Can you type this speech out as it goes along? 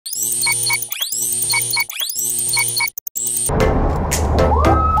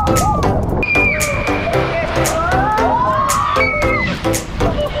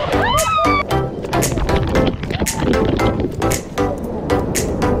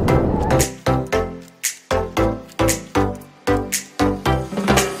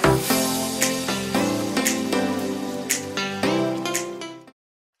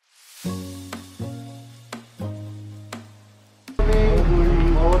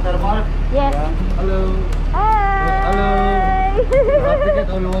Yes. Hello. Hi. Hello. You have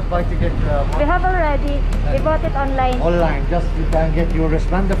ticket or you want buy ticket? We have already. We bought it online. Online. Just you can get your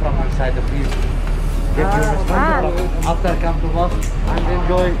responder from inside the please. Get your responder from after come to us and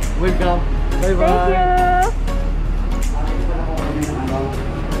enjoy. Welcome. Bye bye. Thank you.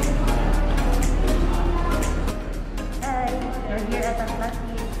 Hi. We're here at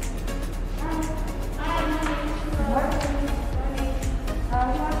Atlantis. We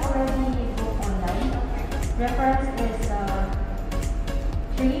have already booked online. Reference is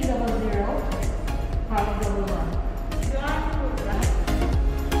 300 511.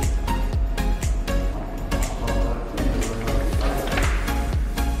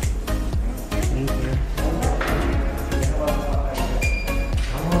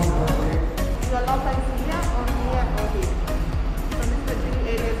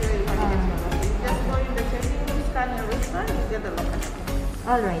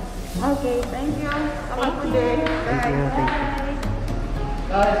 All right. Okay. Thank you. Have a good day. Thank you. Thank you.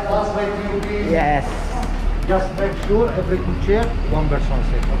 Guys, last way to you, please. Yes. Just make sure every two chair, one person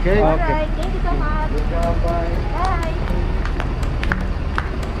sit. Okay. All right. Thank you so much. Bye. Bye.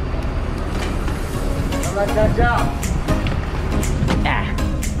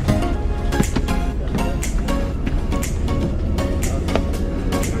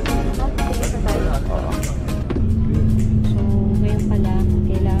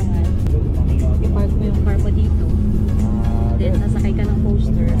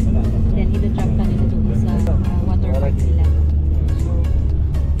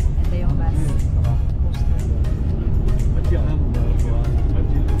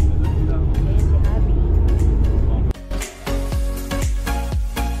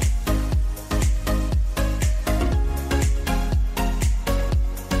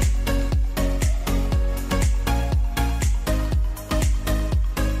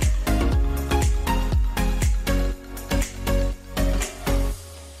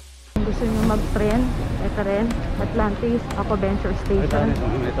 Gusto nyo mag-trend, ito rin, Atlantis, Aquaventure Station.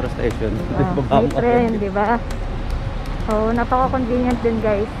 Metro station. May trend, di ba? So, napaka-convenient din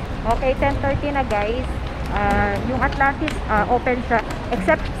guys. Okay, 10:30 na guys. Yung Atlantis, open siya,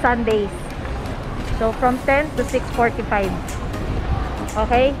 except Sundays. So, from 10 to 6:45.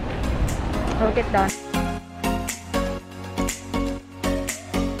 Okay? Note it down.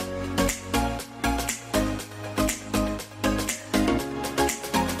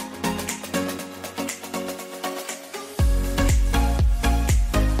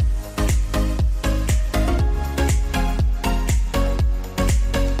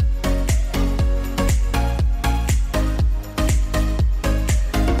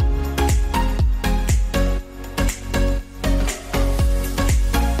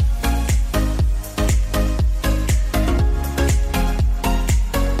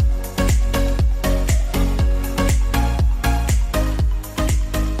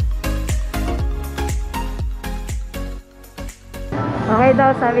 Okay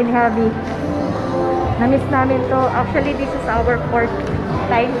daw, sabi ni Habi. Na-miss namin to. Actually, this is our fourth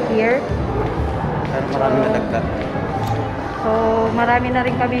time here. Pero maraming natagka. So, marami na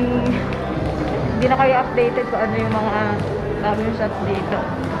rin kaming hindi na kayo updated kung ano yung mga daming shots dito.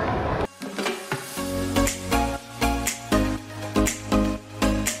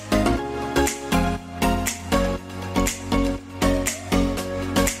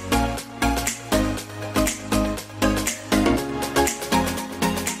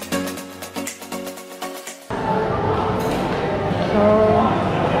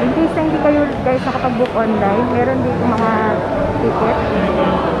 In case na hindi kayo guys nakapag-book online, meron dito mga ticket.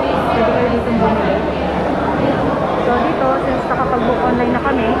 Pwede kayo dito bumili. So dito, since nakapag-book online na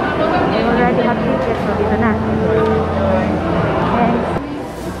kami, we already have ticket. So dito na. And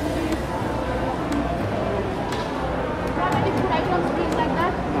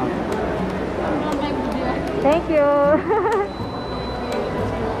thank you.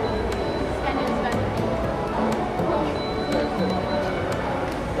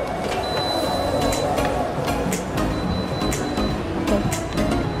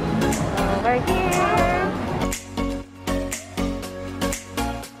 We're here.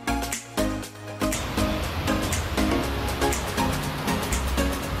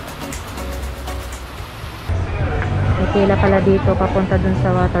 pila pala dito papunta dun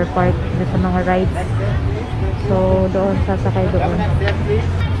sa water park, dun sa mga rides. So doon sasakay doon.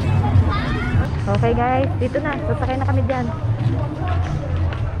 Okay guys, dito na, sasakay na kami dyan.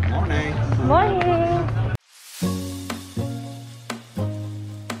 Morning. Morning!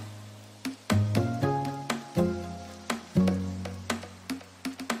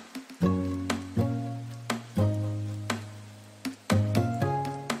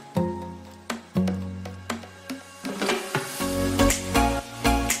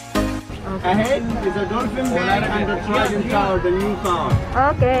 Ahead is a dolphin bank and the Trident Tower, the new tower.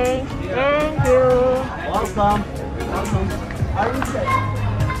 Okay, thank you. Welcome. Welcome. Are you safe?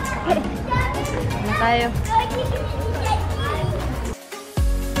 Ano tayo?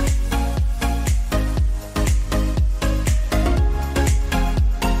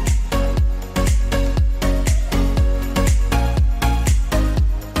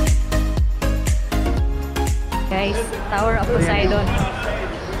 Guys, Tower of Poseidon.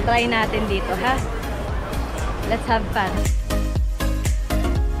 Try natin dito, ha? Let's have fun.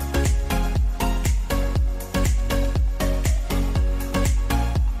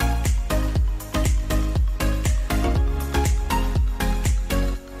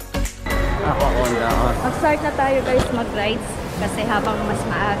 Aquaconda. Mag-start na tayo guys mag-rides kasi habang mas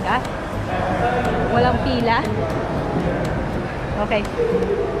maaga, walang pila. Okay.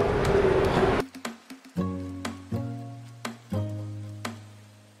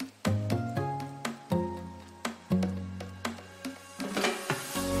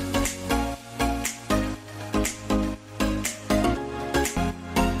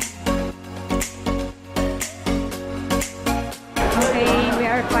 Okay, we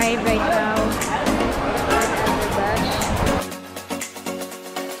are 5 right now.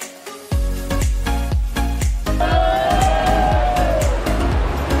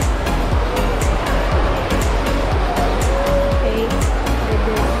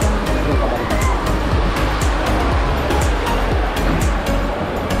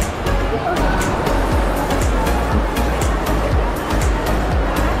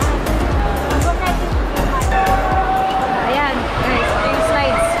 Okay, ayan, guys, yung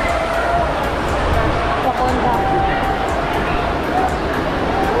slides. Aquaconda.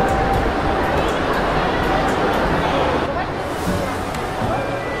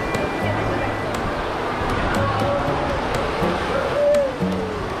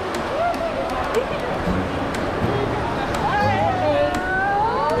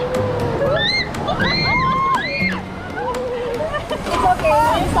 It's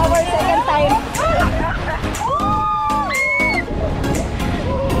okay, it's our second time.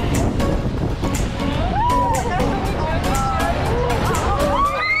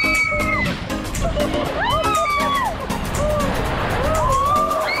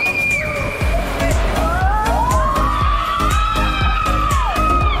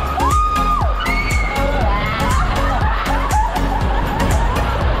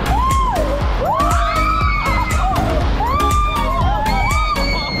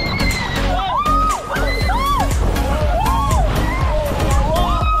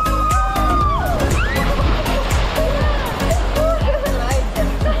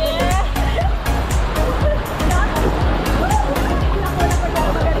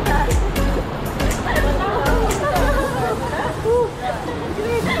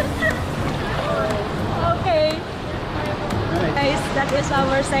 Okay. Guys, that is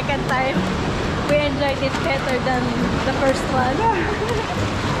our second time. We enjoyed it better than the first one.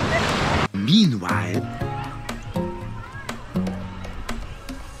 Meanwhile,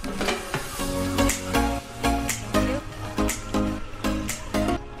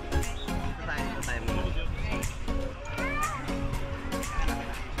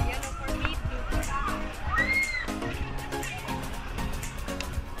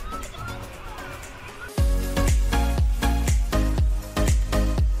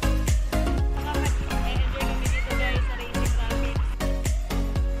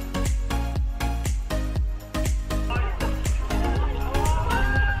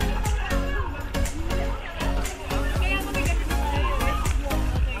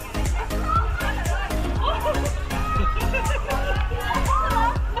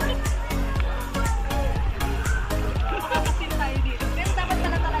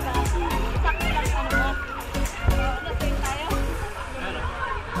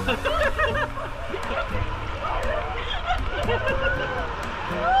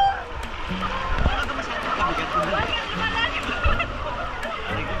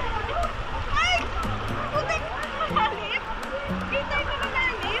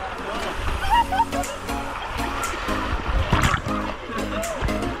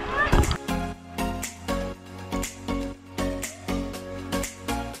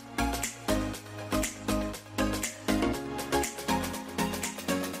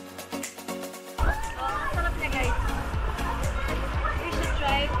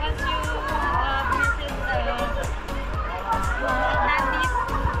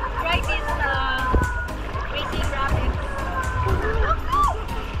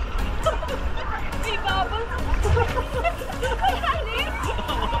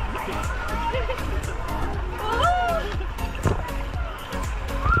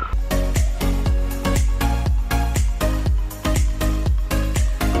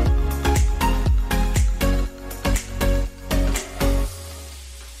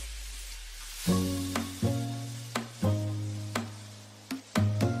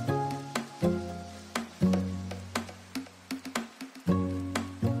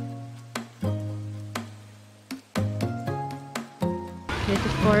 This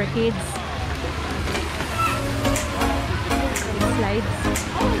is for kids. Slides.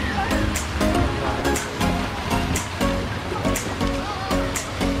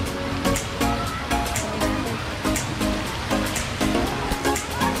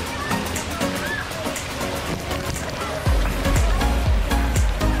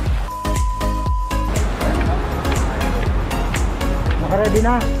 Naka-ready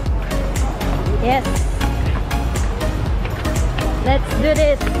na. Yes. Let's do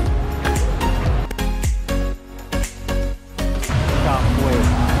this. Shockwave.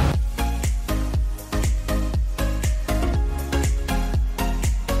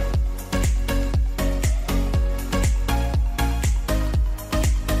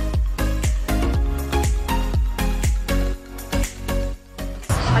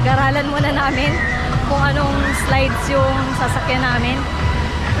 Pag-aralan muna namin kung anong slides yung sasakyan namin.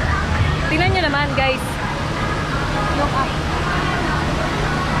 Tingnan nyo naman guys. Yung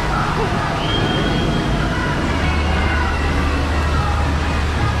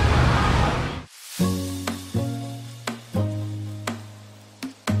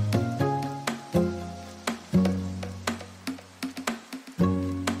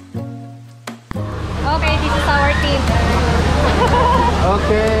okay, this is our team.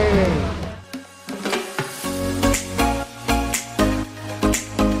 Okay.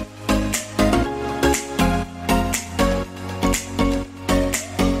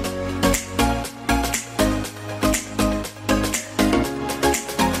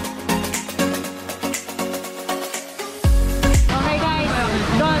 Okay guys,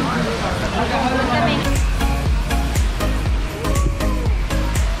 done. Kami.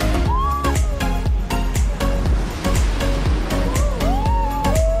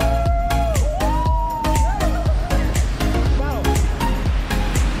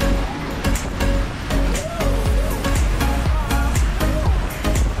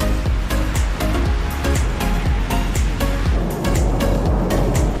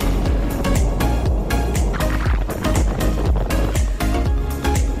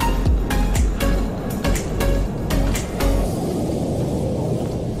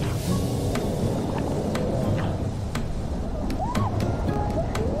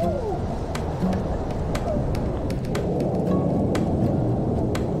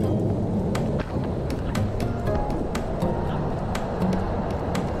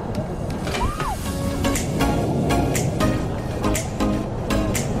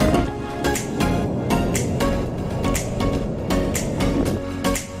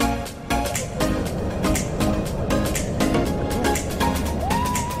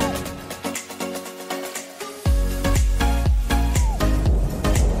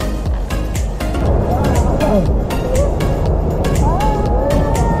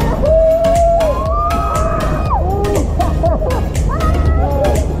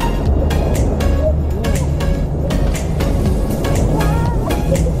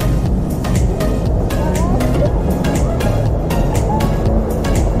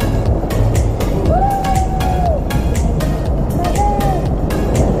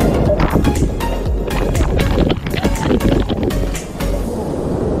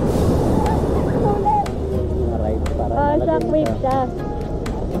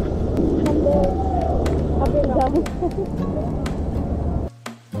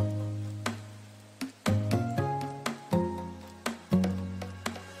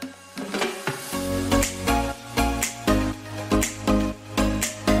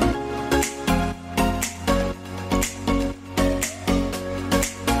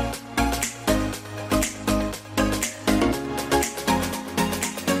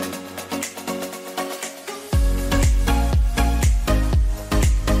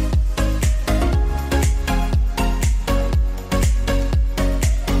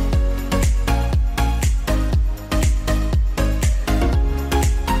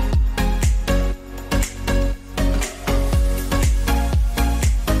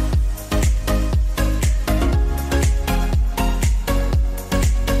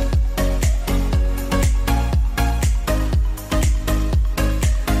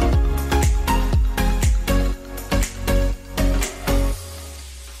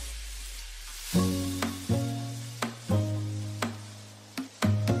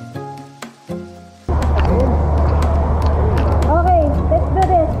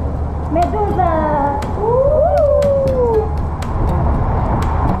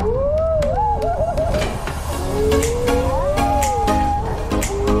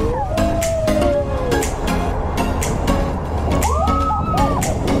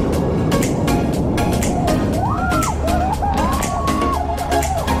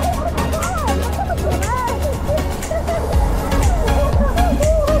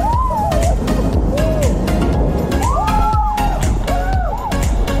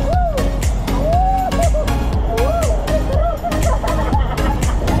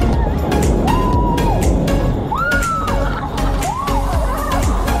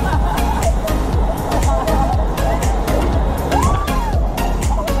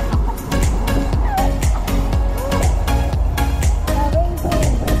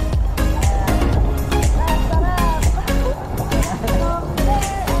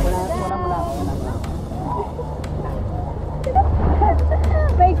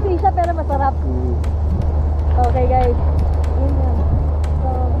 Okay guys, yun yun.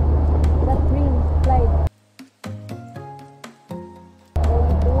 So, that's green slide.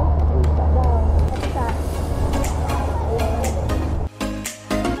 Going to down. Kapita. Ayan.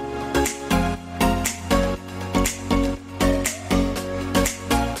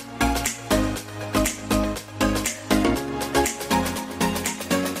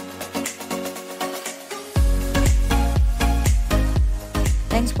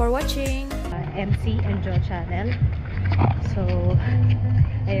 Thanks for watching. MC Enjoy Channel. So,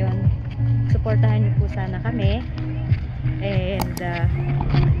 ayun. Supportahan niyo po sana kami. And,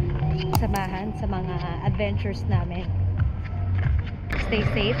 samahan sa mga adventures namin. Stay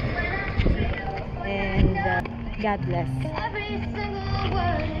safe. And, God bless. Every single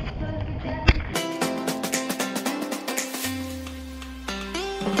word is perfect.